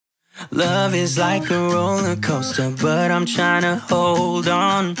Love is like a roller coaster, but I'm trying to hold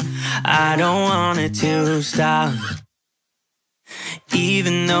on. I don't want it to stop.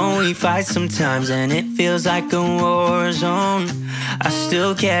 Even though we fight sometimes and it feels like a war zone, I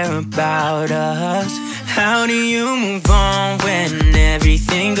still care about us. How do you move on when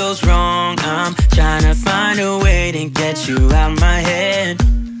everything goes wrong? I'm trying to find a way to get you out my head.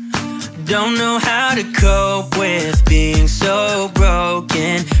 Don't know how to cope with being so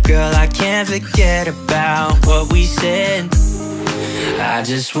broken. Girl, I can't forget about what we said. I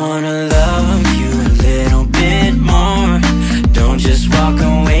just wanna love you a little bit more. Don't just walk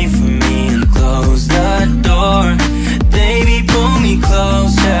away from me and close the door. Baby, pull me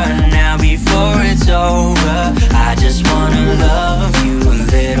closer now before it's over. I just wanna love you a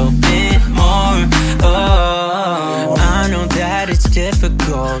little bit more. Oh, I know that it's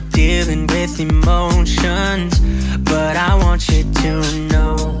difficult dealing with emotions, but I want you to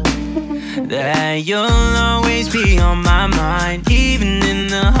know that you'll always be on my mind. Even in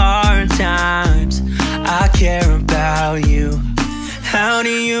the hard times, I care about you. How do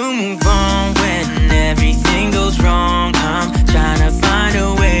you move on when everything goes wrong?